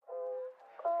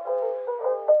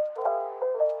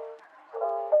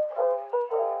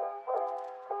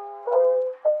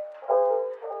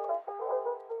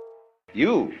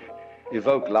You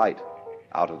evoke light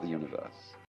out of the universe.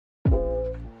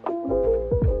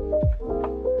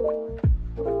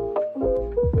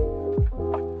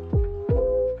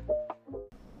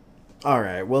 All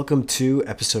right, welcome to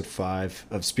episode 5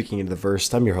 of Speaking into the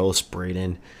Verse. I'm your host,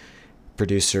 Braden,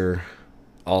 producer,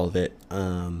 all of it.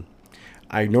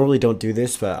 I normally don't do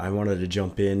this, but I wanted to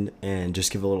jump in and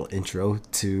just give a little intro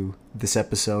to this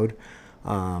episode.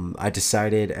 I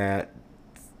decided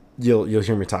you'll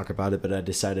hear me talk about it, but I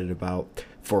decided about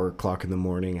 4 o'clock in the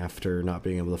morning after not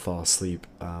being able to fall asleep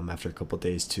after a couple of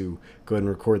days to go ahead and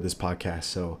record this podcast.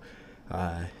 So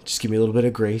just give me a little bit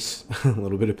of grace, a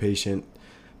little bit of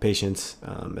patience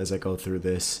as I go through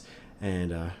this,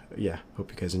 and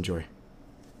hope you guys enjoy.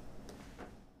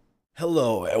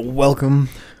 Hello and welcome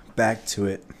back to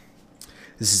it.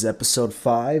 This is episode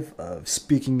 5 of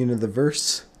Speaking into the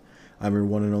Verse. I'm your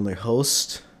one and only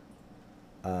host,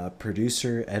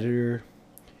 producer, editor.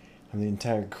 I'm the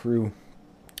entire crew.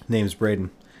 Name's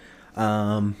Braden.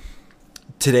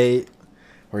 Today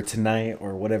or tonight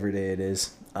or whatever day it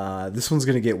is, this one's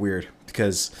gonna get weird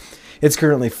because it's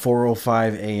currently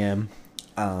 4:05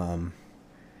 a.m.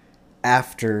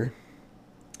 After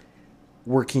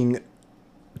working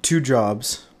 2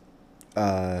 jobs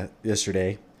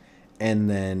yesterday and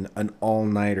then an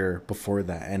all-nighter before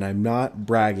that. And I'm not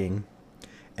bragging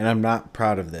and I'm not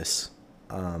proud of this.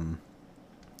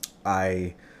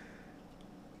 I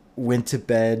went to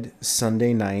bed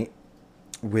Sunday night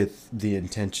with the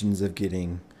intentions of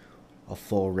getting a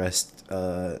full rest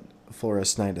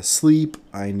night of sleep.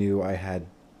 I knew I had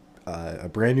a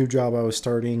brand new job I was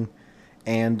starting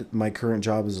and my current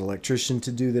job as an electrician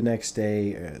to do the next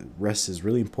day. Rest is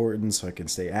really important so I can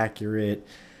stay accurate.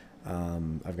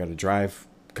 I've got to drive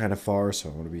kind of far, so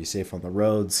I want to be safe on the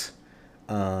roads.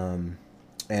 And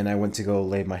I went to go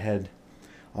lay my head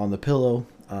on the pillow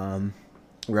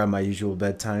around my usual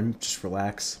bedtime, just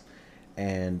relax.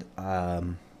 And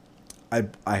I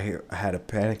had a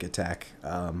panic attack.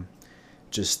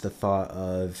 Just the thought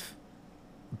of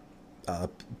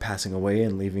passing away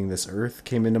and leaving this earth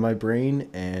came into my brain,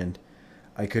 and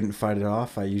I couldn't fight it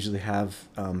off. I usually have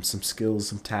some skills,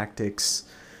 some tactics,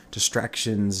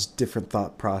 distractions, different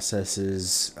thought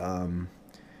processes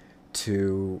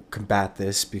to combat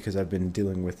this because I've been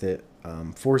dealing with it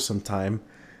for some time.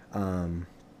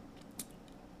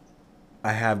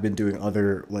 I have been doing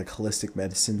other like holistic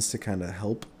medicines to kind of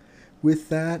help with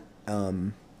that.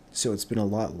 So it's been a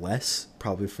lot less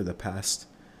probably for the past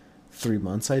 3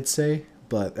 months, I'd say.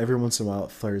 But every once in a while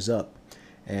it flares up.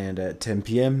 And at 10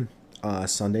 p.m.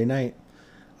 Sunday night,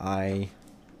 I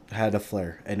had a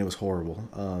flare and it was horrible.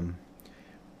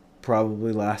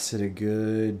 Probably lasted a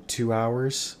good 2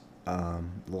 hours. A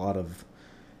lot of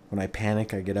when I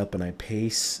panic, I get up and I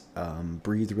pace,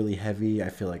 breathe really heavy. I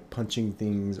feel like punching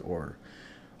things or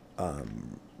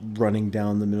running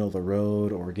down the middle of the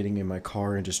road or getting in my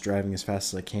car and just driving as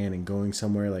fast as I can and going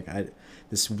somewhere. Like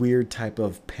this weird type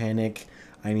of panic.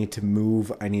 I need to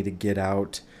move. I need to get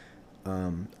out.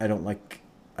 I don't like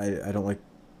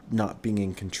not being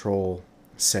in control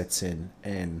sets in.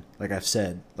 And like I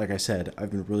said,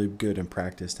 I've been really good and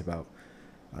practiced about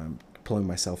pulling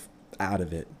myself out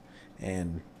of it.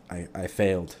 And I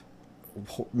failed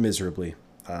miserably.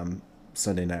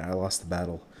 Sunday night, I lost the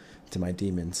battle to my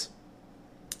demons.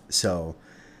 So,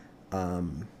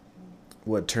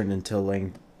 what turned into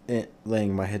laying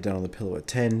my head down on the pillow at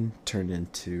 10 turned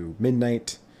into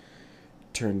midnight,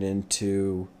 turned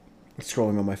into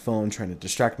scrolling on my phone, trying to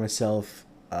distract myself,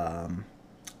 and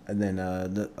then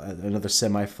another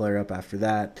semi-flare up after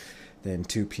that, then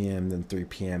 2 p.m., then 3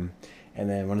 p.m., and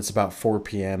then when it's about 4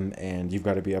 p.m. and you've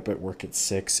got to be up at work at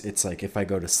 6, it's like if I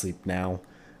go to sleep now,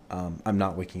 I'm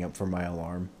not waking up for my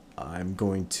alarm. I'm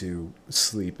going to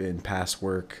sleep in past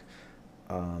work,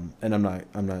 and I'm not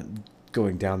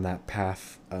going down that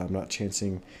path. I'm not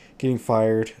chancing getting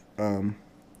fired.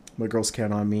 My girls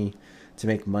count on me to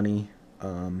make money.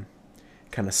 Kind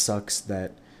of sucks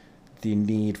that the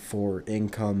need for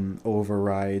income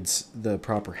overrides the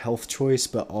proper health choice,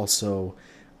 but also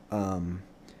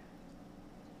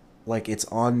like it's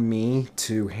on me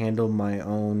to handle my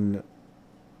own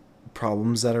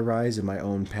problems that arise and my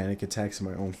own panic attacks and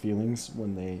my own feelings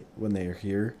when they are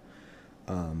here.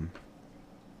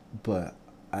 But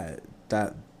I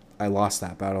lost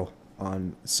that battle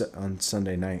on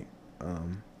Sunday night.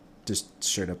 Just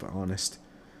straight up honest.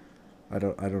 I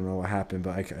don't know what happened,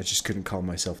 but I just couldn't calm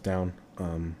myself down.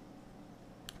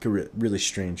 Really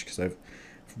strange because I've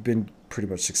been pretty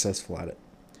much successful at it.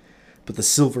 But the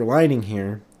silver lining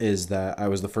here is that I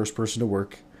was the first person to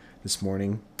work this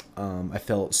morning. I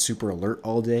felt super alert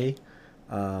all day.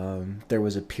 There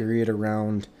was a period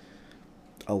around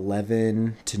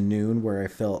 11 to noon where I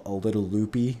felt a little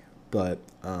loopy, but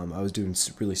I was doing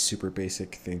really super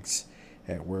basic things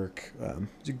at work,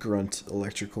 grunt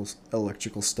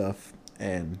electrical stuff,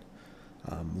 and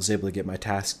was able to get my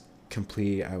task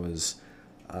complete. I was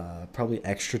probably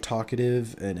extra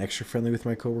talkative and extra friendly with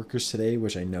my coworkers today,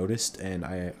 which I noticed and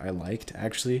I liked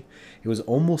actually. It was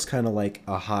almost kind of like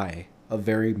a high, a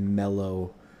very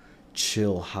mellow,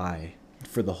 chill high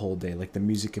for the whole day. Like the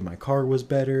music in my car was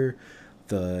better,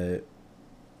 the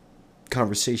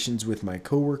conversations with my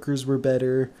coworkers were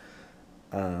better.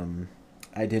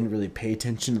 I didn't really pay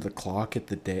attention to the clock at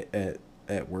the day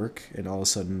at work, and all of a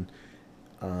sudden,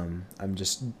 I'm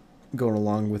just going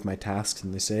along with my tasks,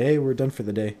 and they say, "Hey, we're done for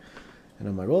the day," and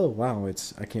I'm like, "Oh wow,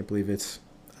 I can't believe it's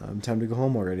time to go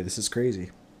home already. This is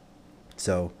crazy."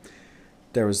 So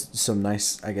there was some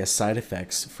nice, I guess, side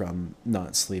effects from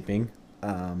not sleeping.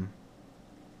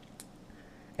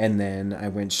 And then I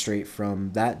went straight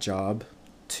from that job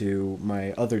to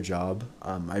my other job.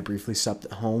 I briefly stopped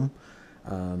at home,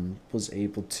 was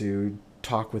able to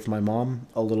talk with my mom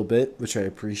a little bit, which I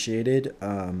appreciated.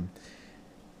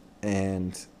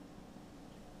 And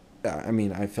I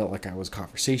mean, I felt like I was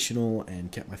conversational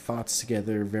and kept my thoughts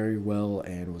together very well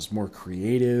and was more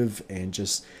creative, and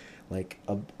just like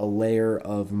a layer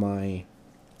of my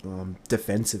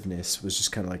defensiveness was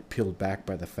just kind of like peeled back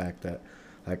by the fact that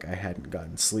like I hadn't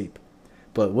gotten sleep.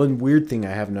 But one weird thing I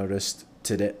have noticed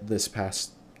today, this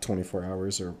past 24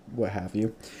 hours or what have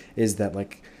you, is that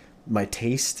like my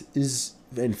taste is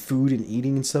and food and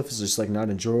eating and stuff is just like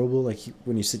not enjoyable. Like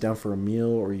when you sit down for a meal,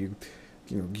 or you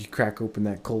crack open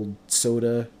that cold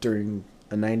soda during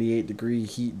a 98-degree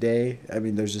heat day. I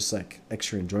mean, there's just like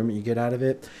extra enjoyment you get out of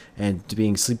it. And to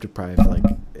being sleep deprived, like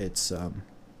it's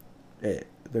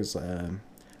there's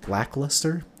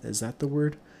lackluster. Is that the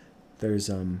word?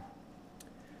 There's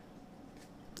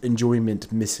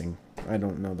enjoyment missing. I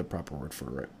don't know the proper word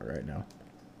for it right now.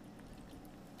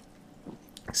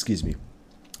 Excuse me.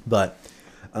 But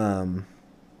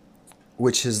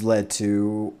which has led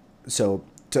to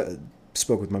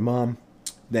spoke with my mom.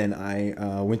 Then I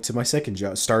went to my second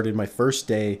job. Started my first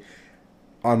day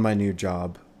on my new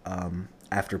job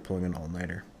after pulling an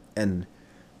all-nighter, and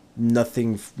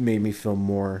nothing made me feel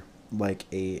more like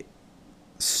a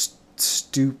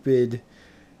stupid,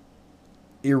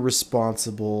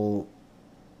 irresponsible,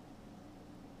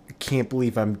 can't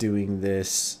believe I'm doing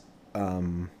this,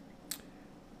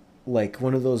 like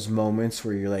one of those moments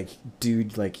where you're like,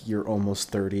 dude, like you're almost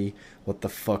 30, what the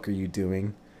fuck are you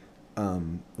doing?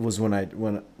 Was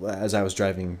when as I was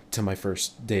driving to my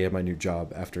first day of my new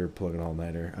job after pulling an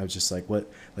all-nighter. I was just like,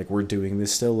 what, like we're doing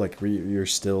this still? Like you're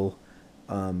still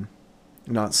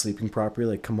not sleeping properly?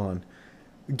 Like, come on.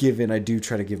 Given I do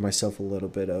try to give myself a little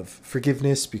bit of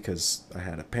forgiveness because I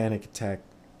had a panic attack.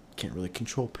 Can't really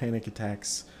control panic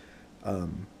attacks.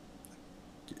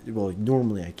 Well,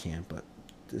 normally I can, but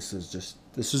this is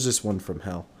just one from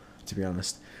hell, to be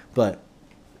honest. But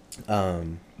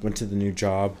went to the new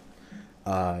job.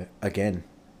 Again,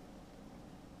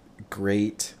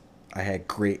 great. I had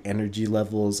great energy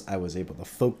levels. I was able to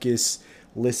focus,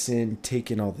 listen, take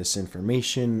in all this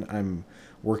information. I'm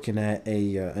working at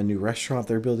a new restaurant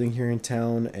they're building here in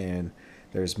town, and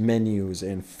there's menus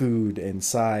and food and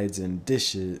sides and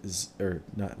dishes, or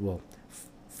not, well,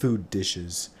 food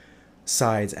dishes,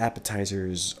 sides,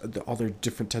 appetizers, all their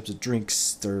different types of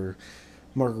drinks, their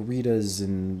margaritas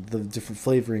and the different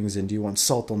flavorings, and do you want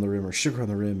salt on the rim or sugar on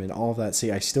the rim, and all that.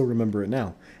 See, I still remember it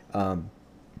now.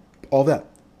 All that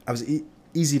I was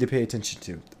easy to pay attention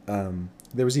to.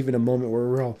 There was even a moment where we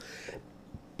were all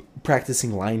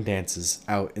practicing line dances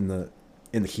out in the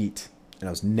heat, and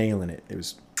I was nailing it. It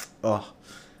was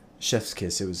chef's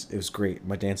kiss. It was great.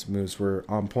 My dance moves were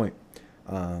on point.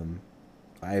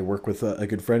 I work with a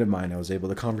good friend of mine. I was able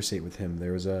to conversate with him.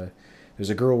 There's a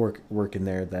girl working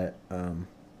there that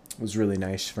was really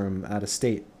nice from out of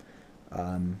state.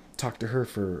 Talked to her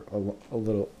for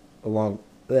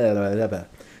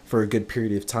for a good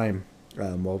period of time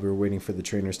while we were waiting for the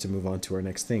trainers to move on to our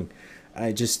next thing.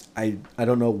 I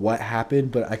don't know what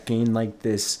happened, but I gained like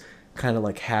this kind of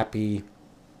like happy,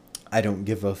 I don't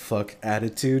give a fuck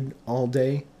attitude all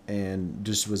day, and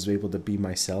just was able to be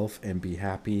myself and be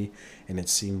happy. And it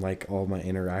seemed like all my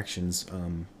interactions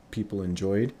people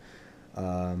enjoyed.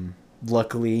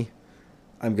 Luckily,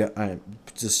 I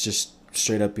just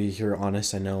straight up be here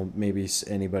honest. I know maybe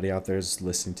anybody out there is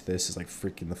listening to this is like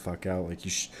freaking the fuck out. Like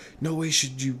no way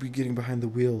should you be getting behind the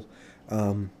wheel.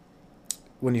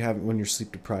 When you're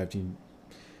sleep deprived, you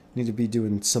need to be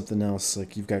doing something else.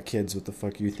 Like, you've got kids, what the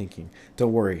fuck are you thinking?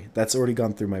 Don't worry, that's already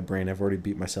gone through my brain. I've already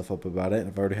beat myself up about it.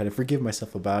 I've already had to forgive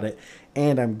myself about it,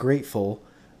 and I'm grateful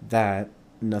that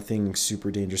nothing super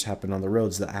dangerous happened on the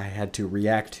roads that I had to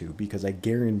react to, because I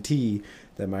guarantee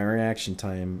that my reaction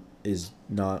time is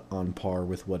not on par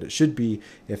with what it should be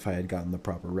if I had gotten the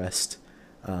proper rest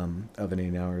of an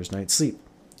 8 hours night's sleep.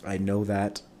 I know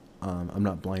that. I'm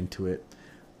not blind to it,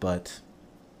 but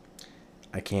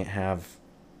I can't have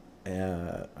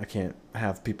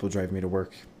people drive me to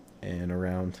work and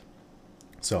around.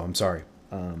 So I'm sorry.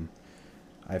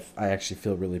 I actually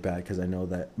feel really bad because I know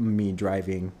that me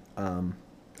driving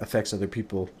affects other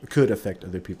people, could affect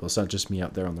other people. It's not just me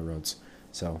out there on the roads.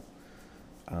 So,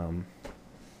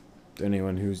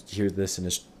 anyone who's hears this and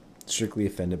is strictly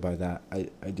offended by that,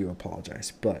 I do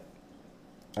apologize. But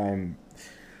I'm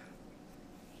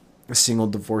a single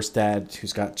divorced dad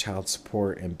who's got child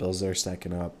support and bills that are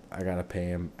stacking up. I gotta pay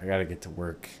him. I gotta get to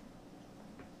work.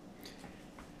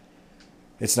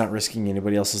 It's not risking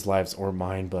anybody else's lives or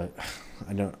mine, but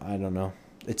I don't know.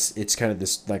 It's kind of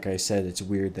this, like I said, it's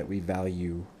weird that we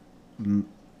value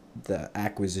the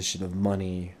acquisition of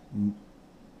money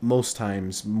most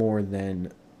times more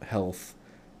than health.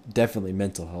 Definitely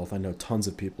mental health. I know tons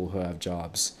of people who have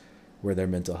jobs where their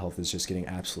mental health is just getting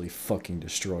absolutely fucking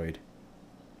destroyed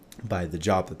by the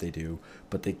job that they do,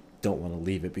 but they don't want to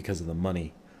leave it because of the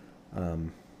money.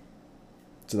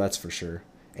 So that's for sure.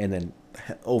 And then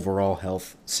overall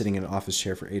health, sitting in an office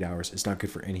chair for 8 hours is not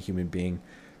good for any human being.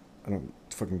 I don't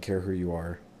fucking care who you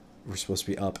are. We're supposed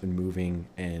to be up and moving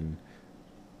and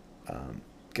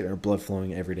get our blood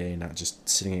flowing every day, not just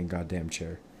sitting in a goddamn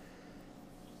chair.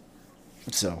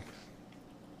 So,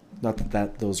 not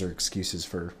that those are excuses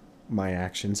for my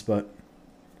actions, but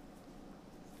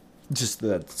just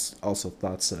that's also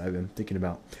thoughts that I've been thinking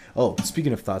about. Oh,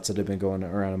 speaking of thoughts that have been going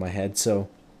around in my head, so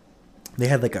they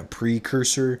had like a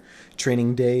precursor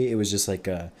training day. It was just like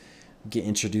a get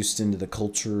introduced into the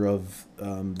culture of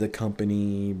the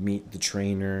company, meet the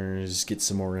trainers, get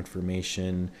some more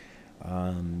information,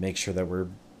 make sure that we're,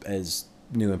 as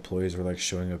new employees, we're like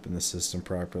showing up in the system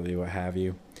properly, what have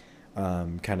you,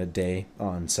 kind of day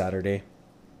on Saturday.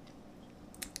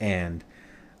 And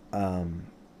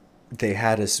they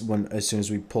had us, when as soon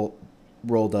as we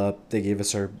rolled up, they gave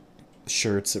us our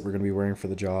shirts that we're going to be wearing for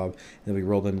the job, and then we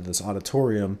rolled into this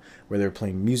auditorium where they were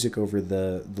playing music over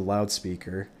the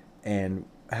loudspeaker, and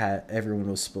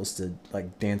everyone was supposed to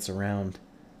like dance around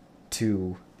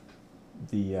to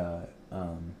the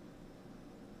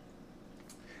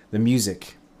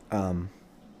music,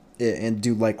 and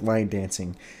do like line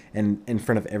dancing and in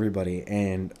front of everybody.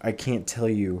 And I can't tell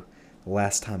you the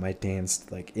last time I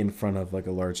danced like in front of like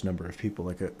a large number of people,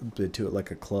 like to it like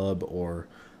a club, or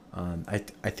I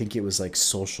think it was like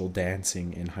social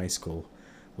dancing in high school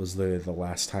was literally the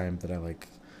last time that I like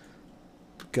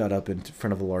got up in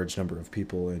front of a large number of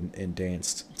people and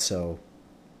danced. So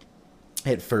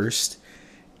at first,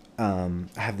 I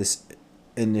have this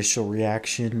initial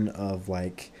reaction of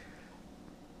like,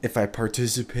 if I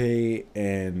participate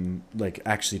and like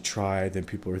actually try, then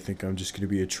people are thinking I'm just gonna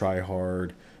be a try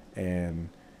hard, and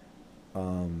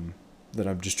that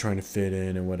I'm just trying to fit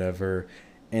in and whatever.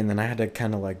 And then I had to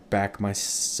kind of like back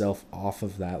myself off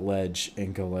of that ledge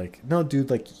and go like, no, dude,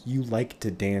 like you like to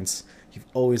dance. You've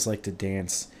always liked to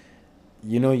dance.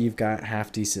 You know you've got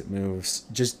half decent moves.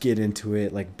 Just get into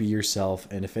it. Like be yourself.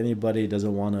 And if anybody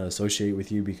doesn't want to associate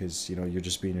with you because you're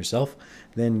just being yourself,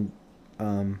 then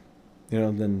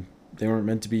then they weren't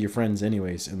meant to be your friends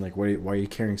anyways. And like, why are you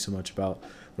caring so much about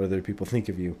what other people think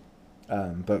of you?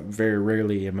 But very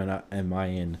rarely am I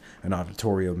in an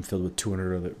auditorium filled with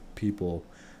 200 other people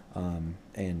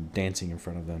and dancing in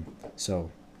front of them. So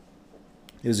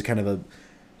it was a kind of a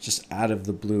just out of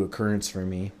the blue occurrence for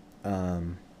me.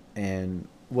 And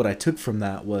what I took from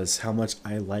that was how much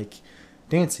I like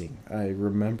dancing. I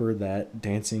remember that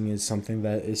dancing is something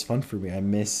that is fun for me.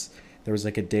 There was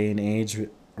like a day and age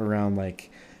around like,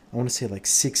 I want to say like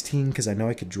 16, because I know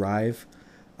I could drive.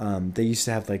 They used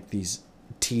to have like these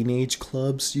teenage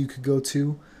clubs you could go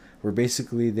to where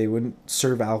basically they wouldn't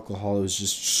serve alcohol. It was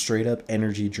just straight up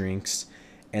energy drinks,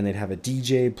 and they'd have a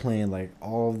DJ playing like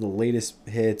all the latest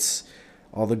hits,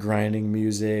 all the grinding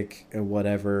music and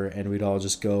whatever, and we'd all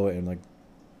just go and like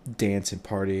dance and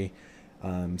party.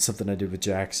 Something I did with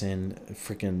Jackson.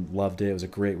 Freaking loved it. It was a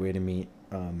great way to meet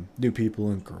new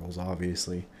people and girls,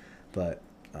 obviously, but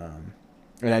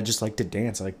and I just like to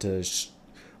dance. I like to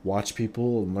watch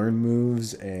people and learn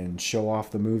moves and show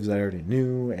off the moves I already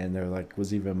knew. And there like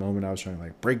was even a moment I was trying to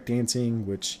like break dancing,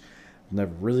 which I'm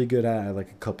never really good at. I had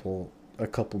like a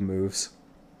couple moves.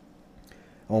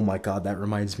 Oh my god, that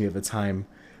reminds me of a time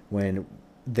when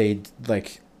they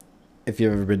like if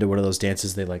you've ever been to one of those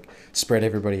dances, they like spread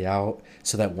everybody out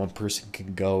so that one person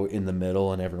can go in the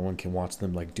middle and everyone can watch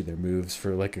them like do their moves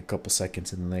for like a couple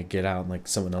seconds, and then they get out and like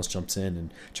someone else jumps in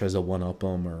and tries to one up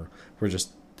them, or we're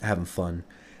just having fun.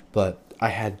 But I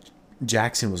had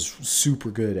Jackson was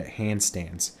super good at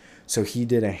handstands, so he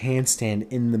did a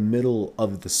handstand in the middle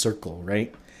of the circle,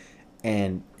 right?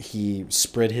 And he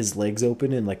spread his legs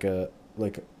open in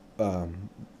um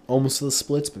almost the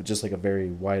splits, but just like a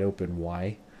very wide open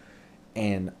Y.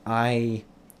 And I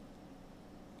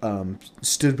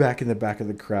stood back in the back of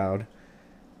the crowd,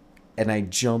 and I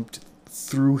jumped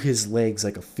through his legs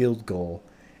like a field goal,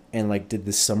 and like did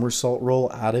the somersault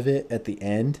roll out of it at the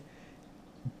end,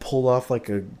 pulled off like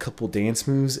a couple dance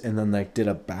moves, and then like did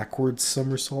a backwards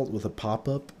somersault with a pop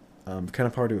up. Kind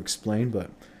of hard to explain, but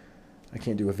I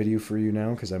can't do a video for you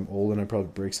now because I'm old and I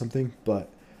probably break something. But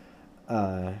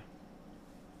uh,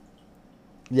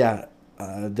 yeah,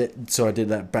 so I did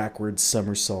that backwards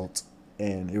somersault,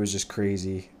 and it was just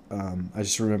crazy. I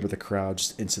just remember the crowd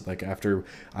just instant, like after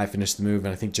I finished the move,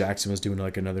 and I think Jackson was doing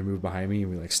like another move behind me,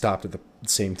 and we like stopped at the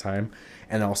same time,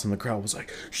 and all of a sudden the crowd was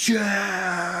like,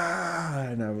 yeah,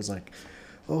 and I was like,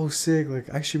 oh sick,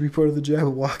 like I should be part of the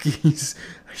Jabberwockies.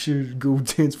 I should go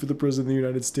dance for the president of the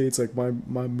United States. Like my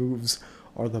moves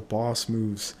are the boss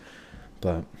moves.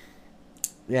 But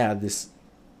yeah, this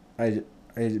I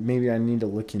maybe I need to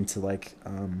look into like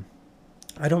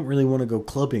I don't really want to go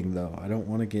clubbing though. I don't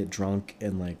want to get drunk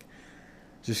and like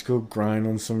just go grind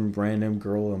on some random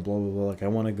girl and blah blah blah. Like I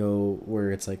want to go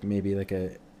where it's like maybe like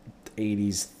a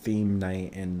 80s theme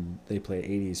night and they play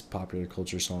 80s popular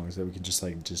culture songs that we can just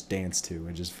like just dance to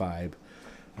and just vibe.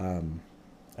 Um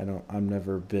I've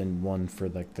never been one for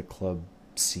like the club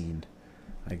scene,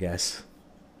 I guess.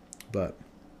 But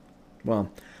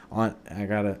well,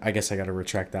 I guess I gotta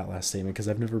retract that last statement because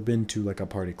I've never been to like a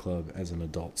party club as an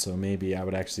adult. So maybe I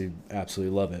would actually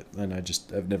absolutely love it, and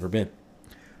I've never been.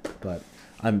 But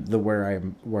where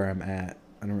I'm at.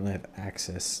 I don't really have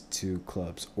access to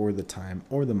clubs or the time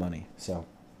or the money. So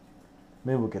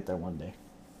maybe we'll get there one day.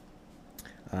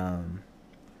 Um,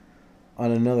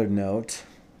 on another note,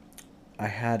 I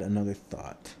had another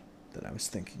thought that I was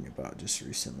thinking about just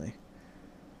recently.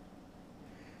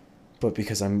 But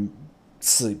because I'm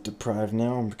sleep deprived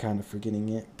now, I'm kind of forgetting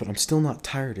it. But I'm still not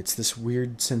tired. It's this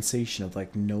weird sensation of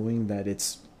like knowing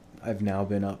that I've now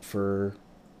been up for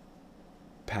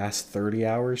past 30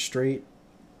 hours straight.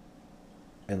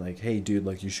 And like, hey dude,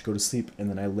 like you should go to sleep. And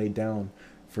then I laid down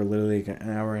for literally like an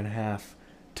hour and a half,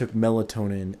 took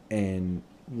melatonin, and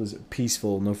was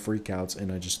peaceful, no freakouts,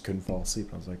 and I just couldn't fall asleep.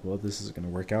 I was like, well, this isn't gonna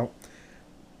work out.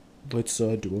 Let's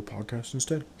do a podcast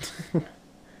instead.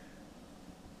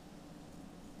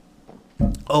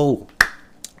 Oh,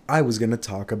 I was gonna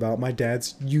talk about my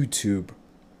dad's YouTube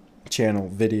channel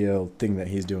video thing that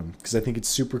he's doing because I think it's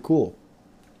super cool,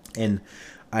 and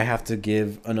I have to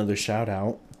give another shout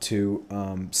out to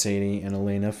Sadie and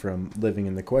Elena from Living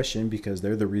in the Question because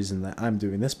they're the reason that I'm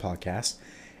doing this podcast,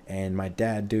 and my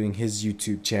dad doing his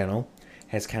YouTube channel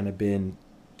has kind of been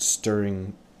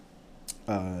stirring.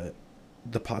 The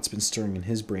pot's been stirring in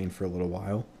his brain for a little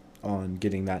while on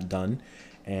getting that done,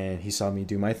 and he saw me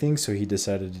do my thing, so he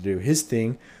decided to do his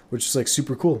thing, which is like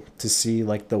super cool to see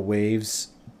like the waves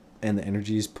and the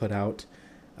energies put out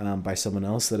by someone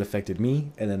else that affected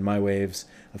me, and then my waves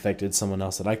affected someone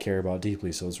else that I care about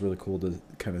deeply. So it's really cool to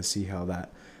kind of see how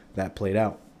that played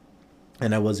out.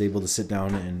 And I was able to sit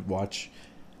down and watch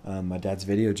my dad's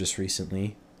video just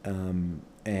recently,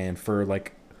 and for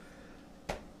like,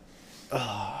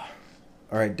 all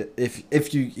right,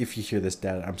 if you hear this,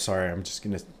 Dad, I'm sorry. I'm just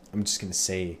gonna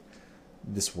say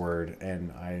this word,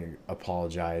 and I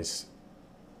apologize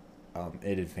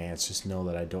in advance. Just know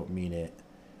that I don't mean it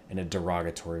in a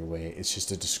derogatory way. It's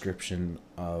just a description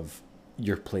of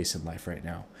your place in life right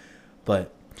now.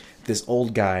 But this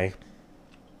old guy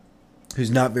who's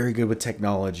not very good with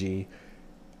technology,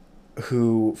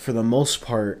 who for the most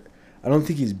part, I don't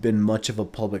think he's been much of a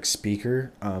public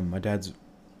speaker. My dad's,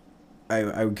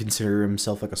 I would consider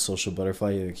himself like a social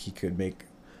butterfly. Like he could make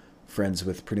friends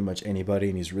with pretty much anybody,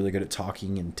 and he's really good at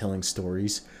talking and telling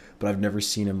stories. But I've never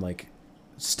seen him like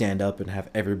stand up and have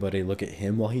everybody look at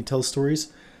him while he tells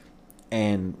stories.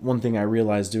 And one thing I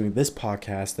realized doing this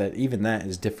podcast, that even that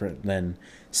is different than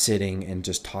sitting and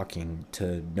just talking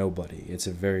to nobody. It's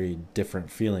a very different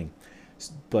feeling.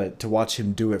 But to watch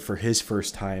him do it for his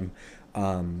first time,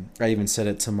 I even said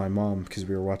it to my mom because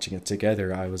we were watching it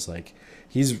together. I was like,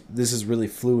 this is really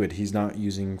fluid. He's not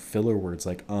using filler words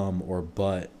like or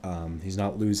but. He's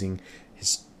not losing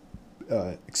his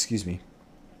excuse me.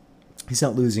 He's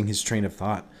not losing his train of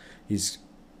thought. He's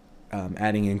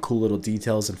adding in cool little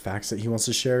details and facts that he wants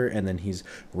to share, and then he's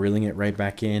reeling it right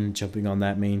back in, jumping on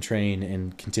that main train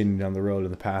and continuing down the road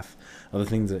of the path of the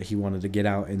things that he wanted to get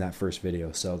out in that first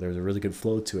video. So there's a really good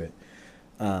flow to it.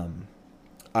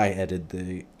 I edited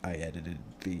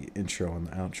the intro and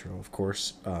the outro, of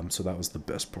course. So that was the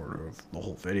best part of the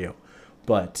whole video.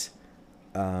 But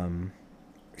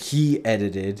he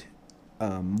edited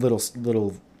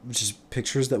little just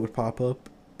pictures that would pop up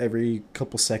every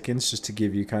couple seconds, just to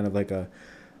give you kind of like an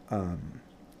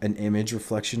image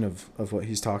reflection of what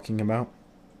he's talking about.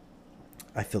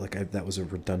 I feel like that was a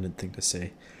redundant thing to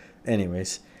say.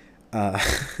 Anyways,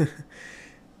 and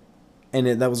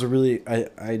that was a really,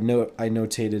 I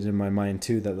notated in my mind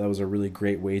too that was a really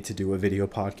great way to do a video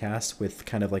podcast with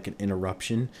kind of like an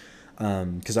interruption.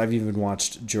 Because I've even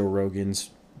watched Joe Rogan's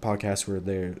podcast where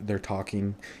they're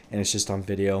talking and it's just on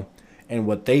video. And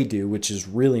what they do, which is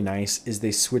really nice, is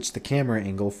they switch the camera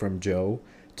angle from Joe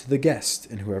to the guest,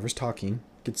 and whoever's talking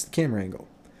gets the camera angle.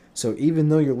 So even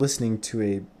though you're listening to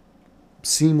a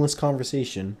seamless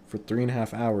conversation for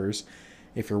 3.5 hours,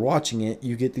 if you're watching it,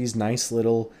 you get these nice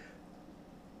little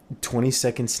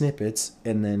 20-second snippets,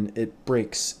 and then it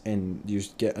breaks and you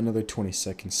get another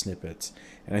 20-second snippets.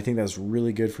 And I think that's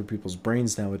really good for people's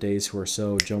brains nowadays, who are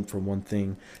so jump from one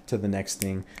thing to the next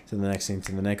thing to the next thing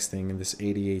to the next thing, and this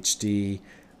ADHD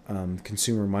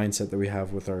consumer mindset that we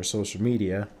have with our social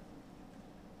media.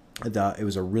 That it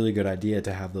was a really good idea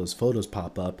to have those photos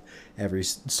pop up every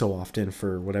so often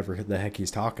for whatever the heck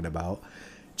he's talking about,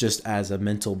 just as a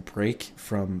mental break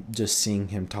from just seeing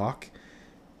him talk.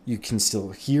 You can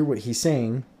still hear what he's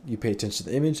saying. You pay attention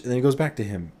to the image, and then it goes back to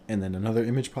him, and then another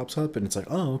image pops up, and it's like,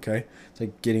 oh, okay. It's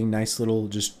like getting nice little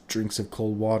just drinks of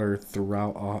cold water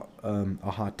throughout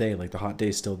a hot day. Like the hot day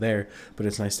is still there, but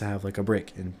it's nice to have like a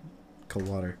break in cold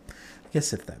water. I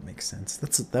guess if that makes sense.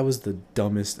 That was the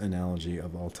dumbest analogy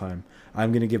of all time.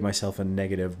 I'm gonna give myself a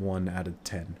 -1 out of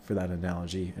 10 for that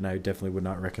analogy, and I definitely would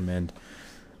not recommend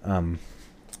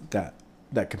that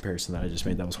comparison that I just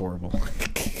made. That was horrible.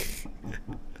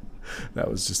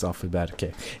 That was just off the bat.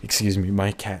 Okay, excuse me.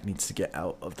 My cat needs to get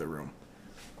out of the room.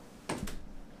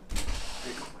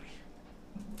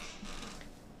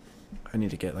 I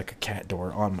need to get like a cat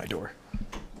door on my door.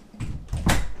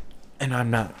 And I'm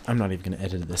not even gonna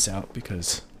edit this out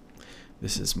because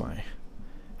this is my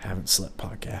haven't slept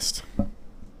podcast.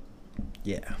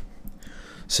 Yeah.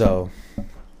 So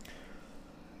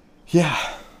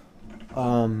yeah.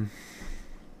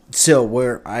 So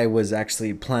where I was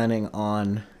actually planning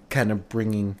on kind of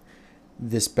bringing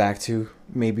this back to,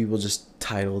 maybe we'll just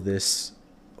title this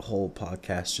whole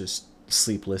podcast just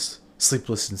Sleepless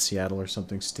in Seattle or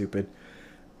something stupid.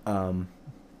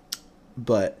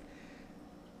 But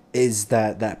is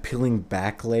that peeling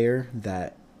back layer,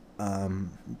 that kind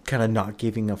of not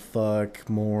giving a fuck,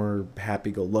 more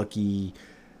happy-go-lucky,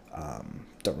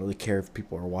 don't really care if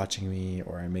people are watching me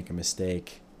or I make a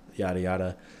mistake, yada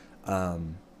yada.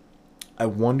 I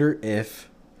wonder if,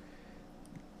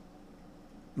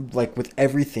 like with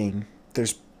everything,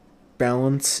 there's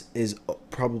balance is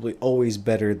probably always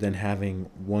better than having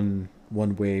one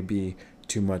way be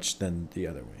too much than the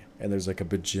other way. And there's like a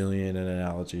bajillion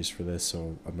analogies for this,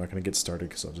 so I'm not going to get started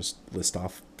because I'll just list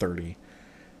off 30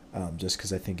 just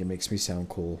because I think it makes me sound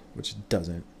cool, which it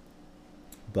doesn't.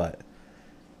 But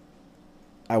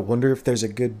I wonder if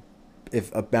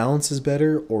if a balance is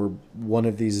better, or one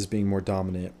of these is being more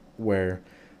dominant, where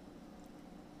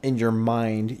in your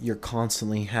mind you're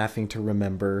constantly having to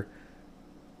remember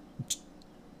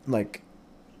like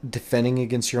defending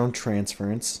against your own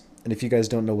transference. And if you guys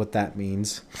don't know what that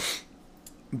means,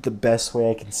 the best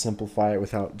way I can simplify it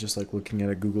without just like looking at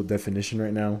a Google definition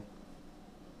right now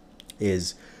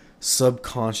is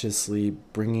subconsciously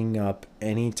bringing up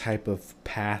any type of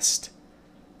past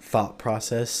thought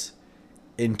process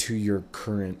into your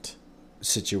current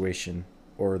situation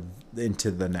or into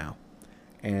the now.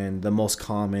 And the most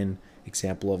common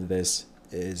example of this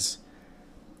is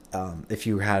if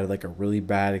you had like a really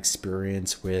bad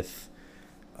experience with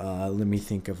let me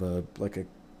think of a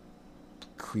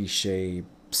cliche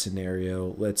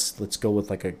scenario. Let's go with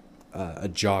like a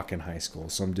jock in high school.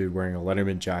 Some dude wearing a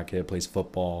Letterman jacket, plays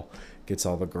football, gets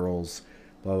all the girls,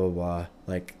 blah blah blah.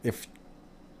 Like if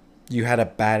you had a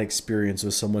bad experience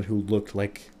with someone who looked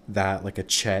like that, like a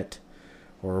Chet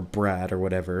or a Brad or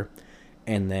whatever,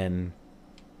 and then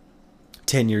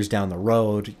 10 years down the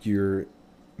road, you're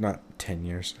not 10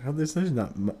 years. There's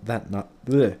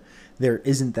there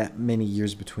isn't that many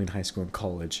years between high school and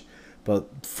college,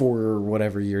 but for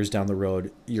whatever years down the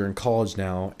road, you're in college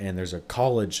now, and there's a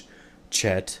college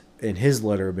Chet in his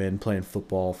Letterman playing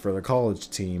football for the college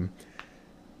team.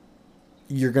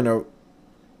 You're gonna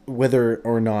whether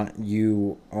or not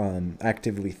you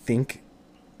actively think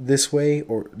this way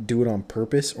or do it on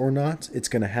purpose or not, it's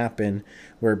going to happen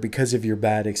where because of your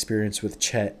bad experience with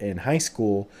Chet in high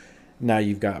school, now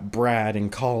you've got Brad in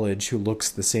college who looks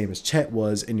the same as Chet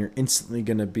was, and you're instantly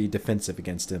going to be defensive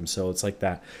against him. So it's like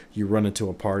that. You run into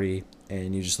a party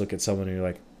and you just look at someone and you're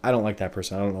like, I don't like that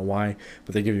person. I don't know why,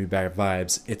 but they give me bad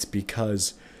vibes. It's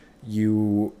because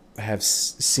you have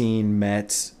seen,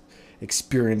 met,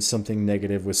 experienced something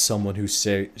negative with someone who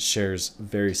shares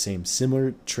very same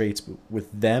similar traits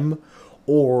with them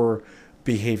or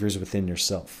behaviors within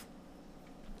yourself.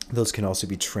 Those can also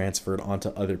be transferred onto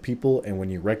other people, and when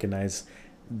you recognize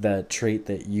the trait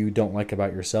that you don't like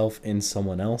about yourself in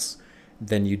someone else,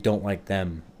 then you don't like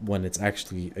them when it's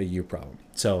actually a you problem.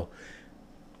 So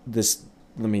this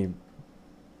let me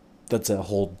that's a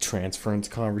whole transference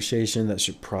conversation that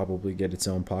should probably get its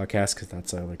own podcast, because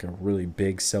that's like a really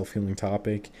big self-healing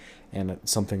topic, and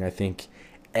it's something I think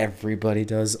everybody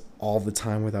does all the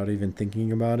time without even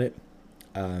thinking about it,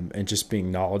 and just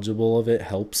being knowledgeable of it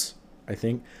helps, I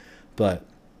think. But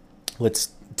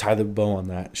let's tie the bow on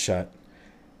that shut.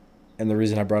 And the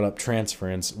reason I brought up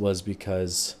transference was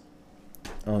because,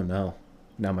 oh no,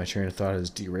 now my train of thought is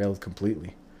derailed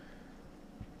completely.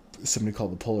 Somebody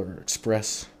called the Polar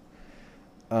Express.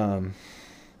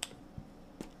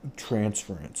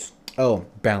 Transference. Oh,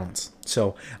 balance.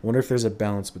 So I wonder if there's a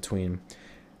balance between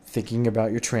thinking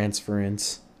about your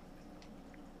transference,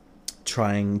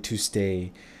 trying to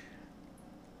stay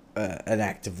an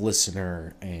active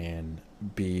listener and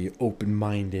be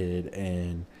open-minded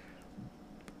and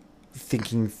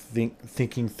thinking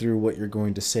through what you're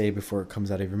going to say before it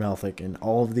comes out of your mouth, like, and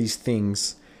all of these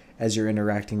things as you're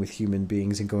interacting with human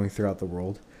beings and going throughout the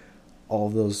world, all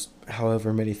of those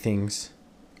however many things,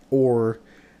 or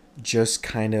just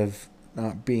kind of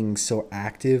not being so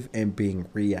active and being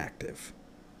reactive.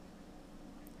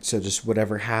 So just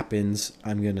whatever happens,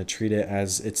 I'm going to treat it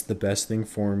as it's the best thing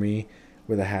for me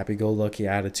with a happy-go-lucky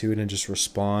attitude and just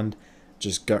respond,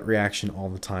 just gut reaction all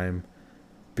the time.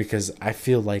 Because I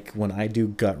feel like when I do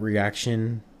gut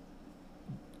reaction,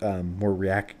 more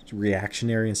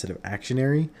reactionary instead of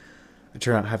actionary, I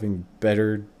turn out having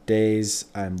better days.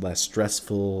 I'm less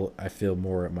stressful. I feel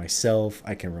more at myself.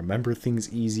 I can remember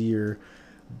things easier,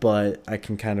 but I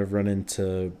can kind of run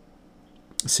into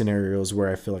scenarios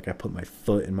where I feel like I put my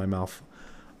foot in my mouth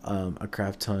a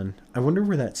crap ton. I wonder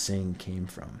where that saying came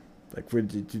from. Like, where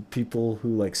did people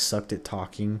who like sucked at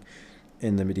talking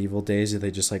in the medieval days, did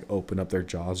they just like open up their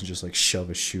jaws and just like shove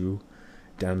a shoe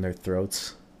down their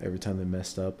throats every time they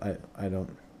messed up? I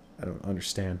don't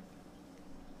understand.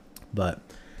 But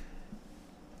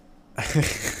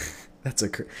that's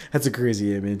a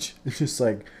crazy image. It's just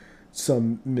like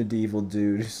some medieval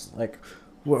dude. He's like,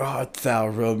 "Where art thou,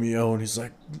 Romeo?" And he's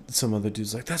like, some other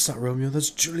dude's like, "That's not Romeo, that's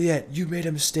Juliet. You made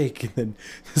a mistake." And then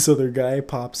this other guy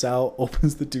pops out,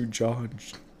 opens the dude's jaw, and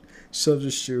shoves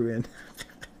a shoe in.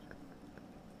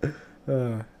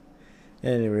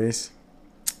 Anyways,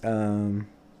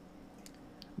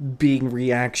 being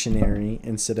reactionary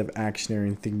instead of actionary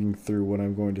and thinking through what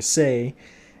I'm going to say,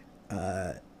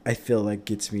 I feel like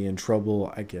gets me in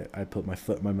trouble. I put my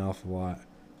foot in my mouth a lot.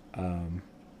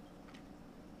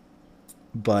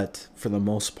 But for the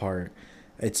most part,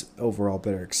 it's overall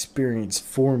better experience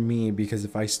for me, because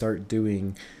if I start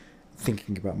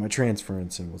thinking about my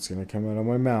transference and what's going to come out of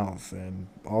my mouth and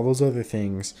all those other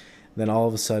things, then all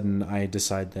of a sudden I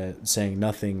decide that saying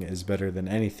nothing is better than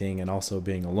anything, and also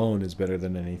being alone is better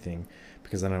than anything,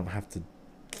 because then I don't have to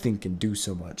think and do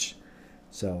so much.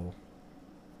 So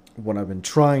what I've been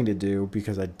trying to do,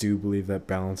 because I do believe that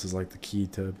balance is like the key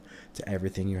to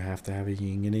everything. You have to have a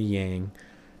yin and a yang.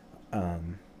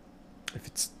 If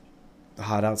it's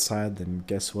hot outside, then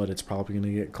guess what? It's probably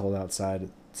going to get cold outside at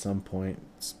some point.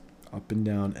 It's up and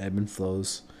down, ebb and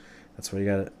flows. That's why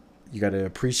you gotta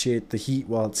appreciate the heat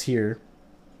while it's here,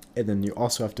 and then you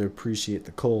also have to appreciate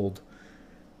the cold,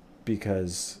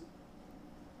 because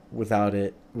without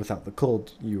the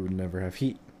cold, you would never have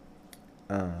heat.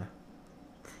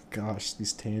 Gosh,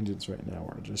 these tangents right now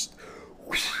are just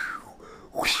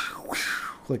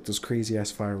like those crazy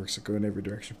ass fireworks that go in every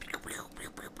direction.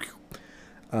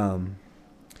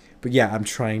 But yeah, I'm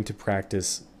trying to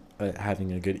practice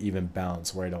having a good even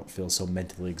balance where I don't feel so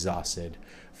mentally exhausted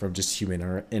from just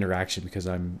human interaction, because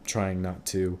I'm trying not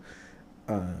to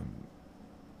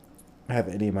have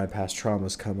any of my past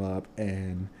traumas come up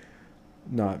and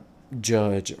not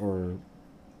judge or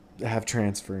have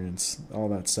transference, all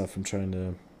that stuff. I'm trying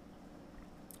to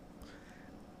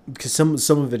because some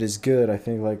of it is good. I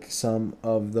think like some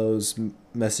of those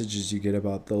messages you get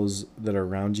about those that are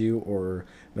around you, or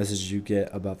messages you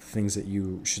get about the things that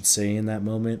you should say in that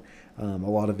moment. A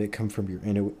lot of it come from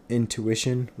your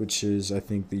intuition, which is I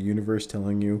think the universe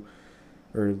telling you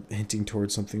or hinting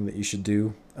towards something that you should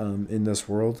do in this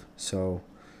world. So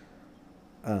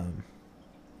um,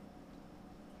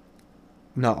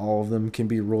 not all of them can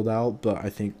be ruled out, but I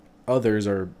think others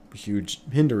are huge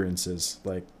hindrances,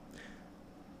 like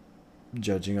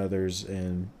judging others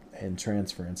and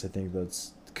transference. I think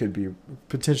that's could be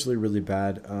potentially really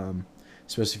bad,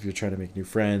 especially if you're trying to make new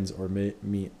friends or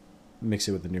meet mix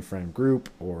it with a new friend group,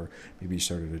 or maybe you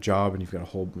started a job and you've got a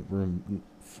whole room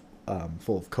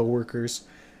full of coworkers.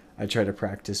 I try to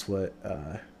practice what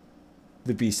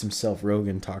the beast himself,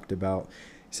 Rogan, talked about.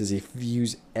 He says he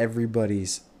views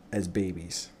everybody's as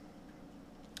babies,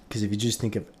 because if you just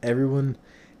think of everyone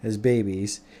as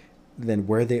babies, then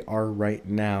where they are right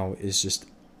now is just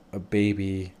a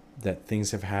baby that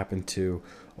things have happened to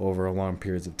over a long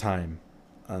periods of time.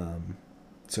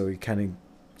 So he kind of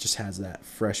just has that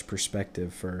fresh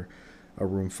perspective for a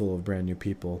room full of brand new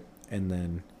people, and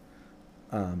then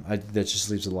that just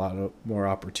leaves a lot of more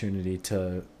opportunity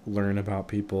to learn about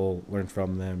people, learn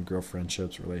from them, grow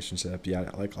friendships, relationships,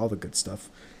 yeah, like all the good stuff.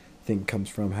 I think comes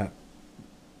from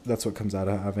that's what comes out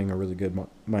of having a really good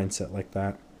mindset like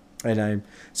that. And I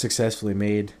successfully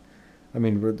made, I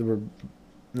mean, we're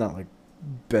not like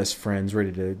best friends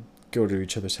ready to go to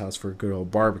each other's house for a good old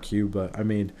barbecue, but I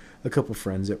made a couple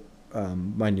friends at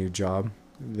my new job.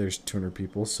 There's 200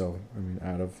 people, so I mean,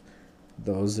 out of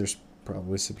those, there's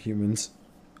probably some humans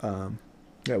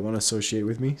that want to associate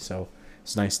with me. So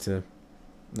it's nice to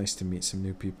meet some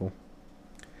new people.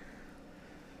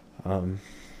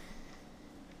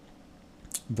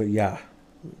 But yeah,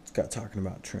 got talking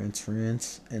about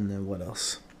transference, and then what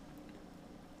else?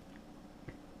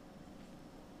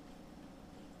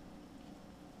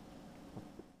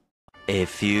 A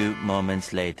few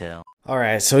moments later. All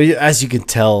right, so as you can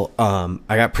tell,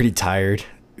 I got pretty tired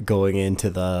going into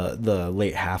the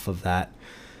late half of that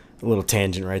little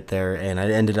tangent right there, and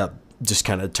I ended up just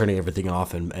kind of turning everything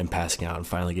off and passing out and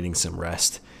finally getting some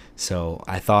rest. So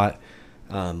I thought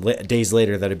days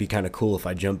later that it'd be kind of cool if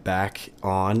I jumped back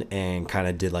on and kind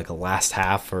of did like a last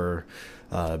half or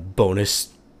bonus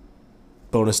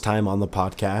time on the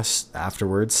podcast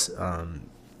afterwards.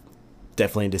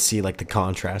 Definitely to see like the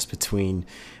contrast between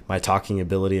my talking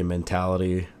ability and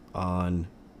mentality on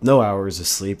no hours of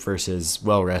sleep versus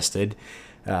well rested,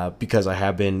 because I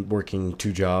have been working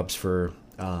two jobs for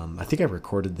I think I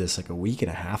recorded this like a week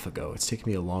and a half ago. It's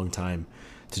taken me a long time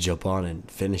to jump on and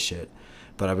finish it,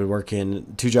 but I've been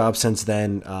working two jobs since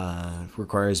then.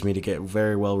 Requires me to get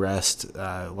very well rest,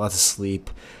 lots of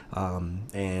sleep,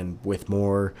 and with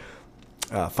more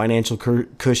financial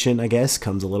cushion, I guess,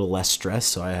 comes a little less stress.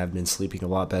 So I have been sleeping a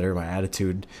lot better. My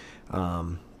attitude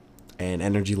and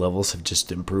energy levels have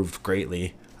just improved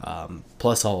greatly.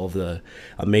 Plus all of the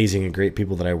amazing and great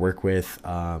people that I work with.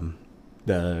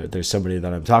 There's somebody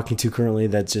that I'm talking to currently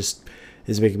that just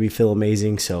is making me feel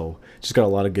amazing. So just got a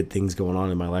lot of good things going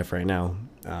on in my life right now.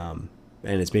 And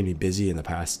it's made me busy in the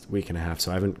past week and a half.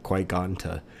 So I haven't quite gotten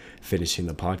to finishing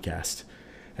the podcast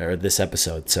or this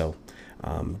episode. So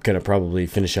I'm going to probably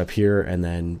finish up here and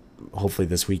then hopefully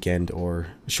this weekend or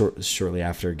shortly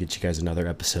after get you guys another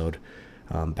episode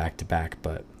back to back.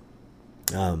 But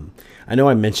I know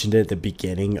I mentioned it at the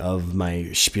beginning of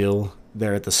my spiel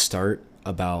there at the start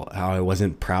about how I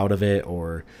wasn't proud of it,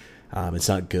 or it's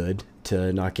not good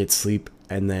to not get sleep.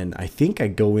 And then I think I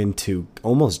go into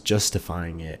almost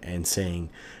justifying it and saying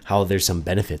how there's some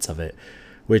benefits of it,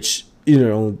 which, you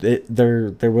know,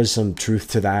 there was some truth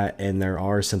to that. And there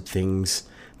are some things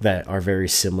that are very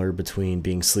similar between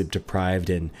being sleep deprived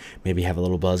and maybe have a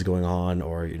little buzz going on,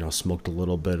 or, you know, smoked a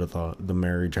little bit of the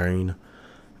Mary Jane,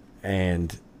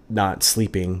 and not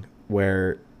sleeping,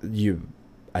 where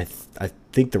I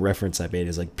think the reference I made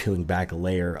is like peeling back a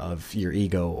layer of your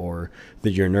ego or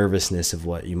your nervousness of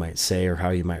what you might say or how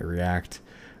you might react.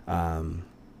 And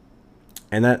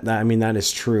that I mean, that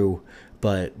is true,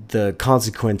 but the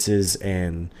consequences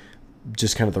and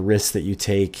just kind of the risks that you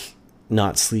take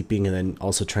not sleeping and then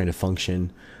also trying to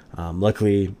function.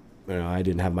 Luckily, you know, I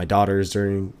didn't have my daughters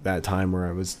during that time where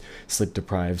I was sleep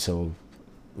deprived. So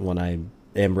when I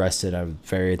am rested, I'm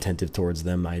very attentive towards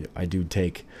them. I do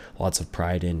take lots of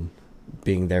pride in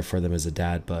being there for them as a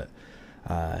dad, but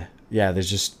yeah, there's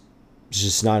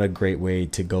just not a great way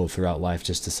to go throughout life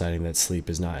just deciding that sleep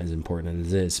is not as important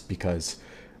as it is, because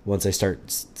once I start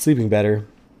sleeping better,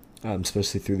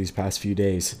 especially through these past few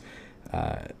days,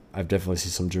 I've definitely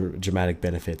seen some dramatic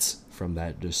benefits from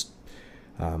that. Just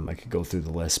I could go through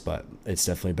the list, but it's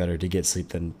definitely better to get sleep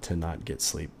than to not get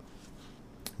sleep.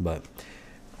 But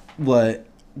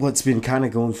what's been kind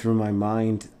of going through my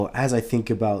mind as I think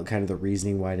about kind of the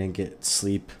reasoning why I didn't get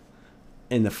sleep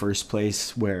in the first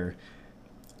place, where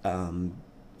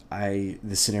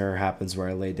the scenario happens where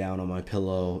I lay down on my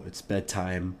pillow, it's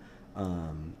bedtime,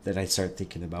 then I start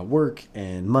thinking about work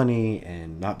and money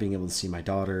and not being able to see my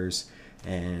daughters,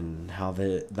 and how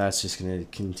that's just going to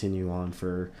continue on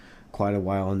for quite a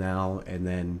while now, and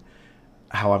then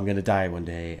how I'm going to die one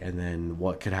day, and then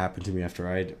what could happen to me after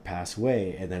I pass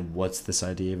away, and then what's this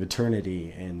idea of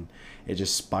eternity, and it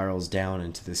just spirals down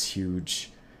into this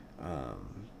huge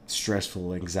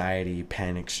stressful, anxiety,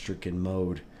 panic-stricken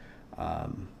mode.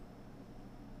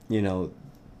 You know,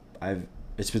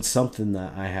 it's been something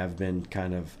that I have been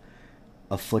kind of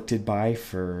afflicted by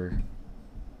for,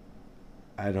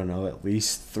 I don't know, at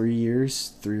least 3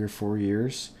 or 4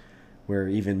 years, where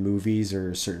even movies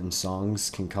or certain songs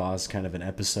can cause kind of an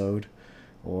episode,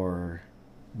 or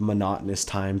monotonous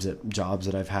times at jobs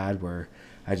that I've had where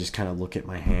I just kind of look at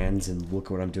my hands and look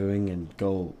at what I'm doing and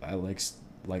go, I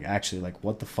actually,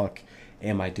 what the fuck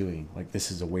am I doing? Like, this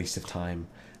is a waste of time.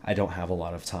 I don't have a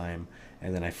lot of time.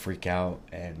 And then I freak out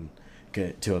and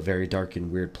get to a very dark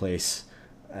and weird place,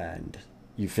 and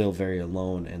you feel very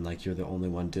alone and like you're the only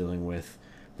one dealing with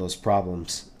those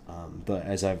problems. But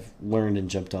as I've learned and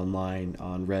jumped online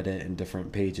on Reddit and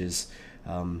different pages,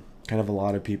 kind of a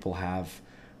lot of people have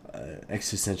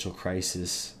existential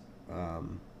crisis,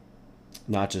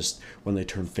 not just when they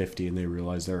turn 50 and they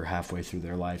realize they're halfway through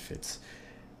their life. It's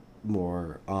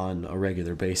more on a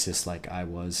regular basis, like I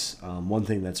was. One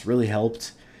thing that's really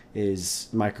helped is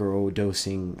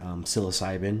microdosing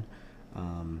psilocybin.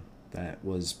 That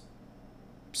was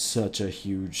such a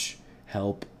huge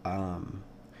help.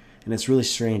 And it's really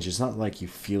strange. It's not like you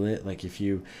feel it. Like, if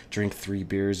you drink 3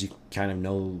 beers, you kind of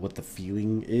know what the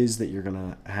feeling is that you're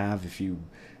gonna have. If you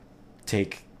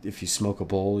smoke a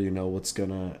bowl, you know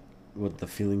what the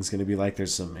feeling's gonna be like.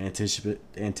 There's some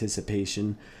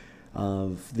anticipation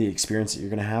of the experience that you're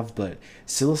gonna have. But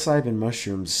psilocybin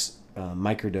mushrooms,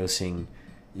 microdosing,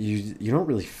 you don't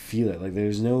really feel it. Like,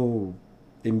 there's no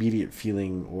immediate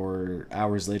feeling or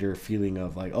hours later feeling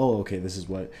of like, oh, okay, this is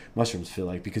what mushrooms feel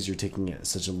like, because you're taking it at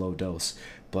such a low dose.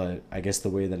 But I guess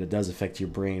the way that it does affect your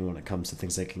brain when it comes to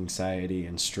things like anxiety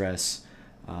and stress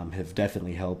have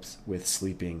definitely helped with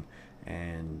sleeping,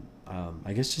 and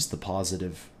I guess just the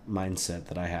positive mindset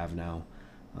that I have now.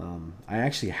 I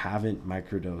actually haven't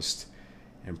microdosed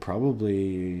in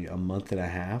probably a month and a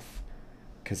half,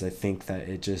 because I think that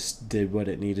it just did what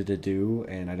it needed to do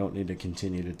and I don't need to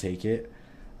continue to take it.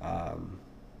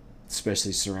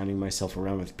 Especially surrounding myself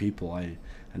around with people. I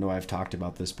know I've talked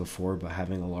about this before, but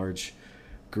having a large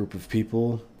group of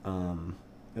people,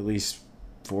 at least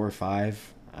 4 or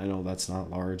 5, I know that's not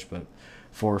large, but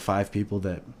 4 or 5 people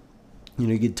that,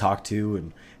 you could talk to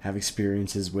and have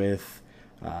experiences with,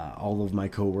 all of my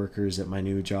coworkers at my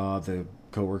new job, the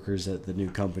coworkers at the new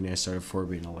company I started for,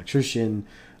 being an electrician,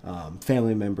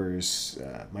 family members,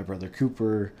 my brother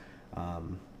Cooper,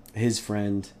 his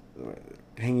friend,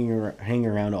 hanging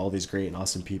around all these great and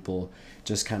awesome people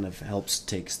just kind of helps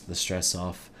takes the stress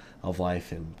off of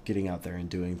life and getting out there and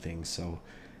doing things. So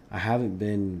I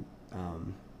haven't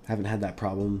had that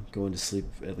problem going to sleep,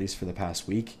 at least for the past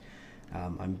week.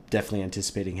 I'm definitely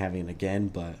anticipating having it again,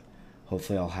 but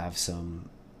hopefully I'll have some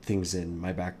things in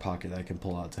my back pocket that I can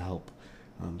pull out to help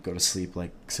go to sleep,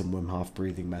 like some Wim Hof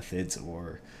breathing methods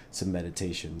or some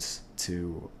meditations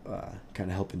to kind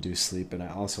of help induce sleep. And I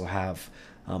also have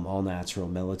all natural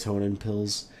melatonin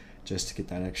pills, just to get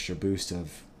that extra boost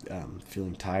of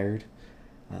feeling tired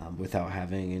without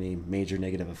having any major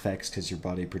negative effects, because your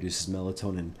body produces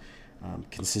melatonin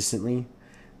consistently,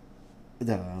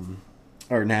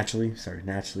 or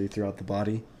naturally throughout the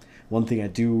body. One thing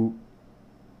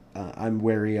I'm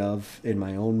wary of in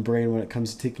my own brain when it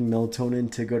comes to taking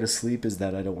melatonin to go to sleep is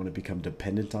that I don't want to become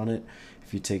dependent on it.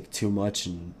 If you take too much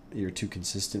and you're too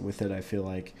consistent with it, I feel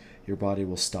like your body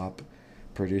will stop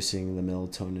producing the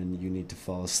melatonin you need to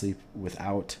fall asleep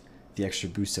without the extra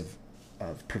boost of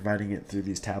providing it through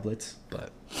these tablets.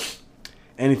 But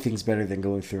anything's better than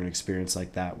going through an experience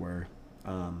like that where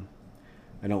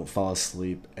I don't fall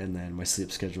asleep and then my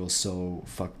sleep schedule is so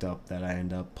fucked up that I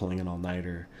end up pulling an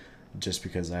all-nighter just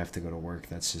because I have to go to work.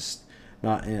 That's just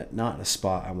not a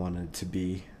spot I wanted to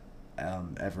be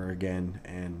ever again,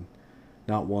 and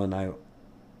not one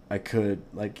I could,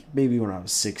 like, maybe when I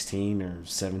was 16 or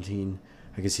 17,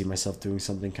 I could see myself doing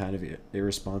something kind of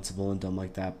irresponsible and dumb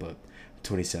like that, but I'm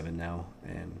 27 now,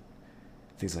 and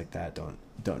things like that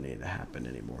don't need to happen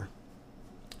anymore.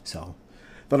 So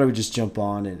thought I would just jump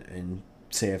on and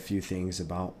say a few things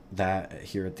about that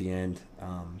here at the end,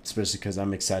 especially because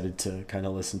I'm excited to kind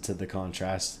of listen to the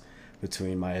contrast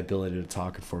between my ability to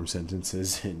talk and form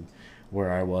sentences and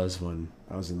where I was when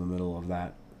I was in the middle of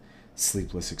that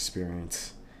sleepless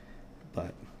experience.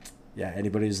 But yeah,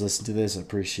 anybody who's listened to this, I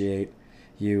appreciate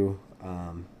you.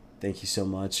 Thank you so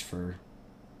much for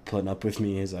putting up with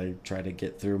me as I try to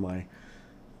get through my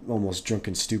almost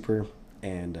drunken stupor.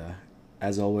 And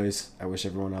as always, I wish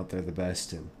everyone out there the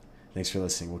best, and thanks for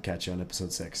listening. We'll catch you on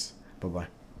episode 6.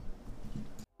 Bye-bye.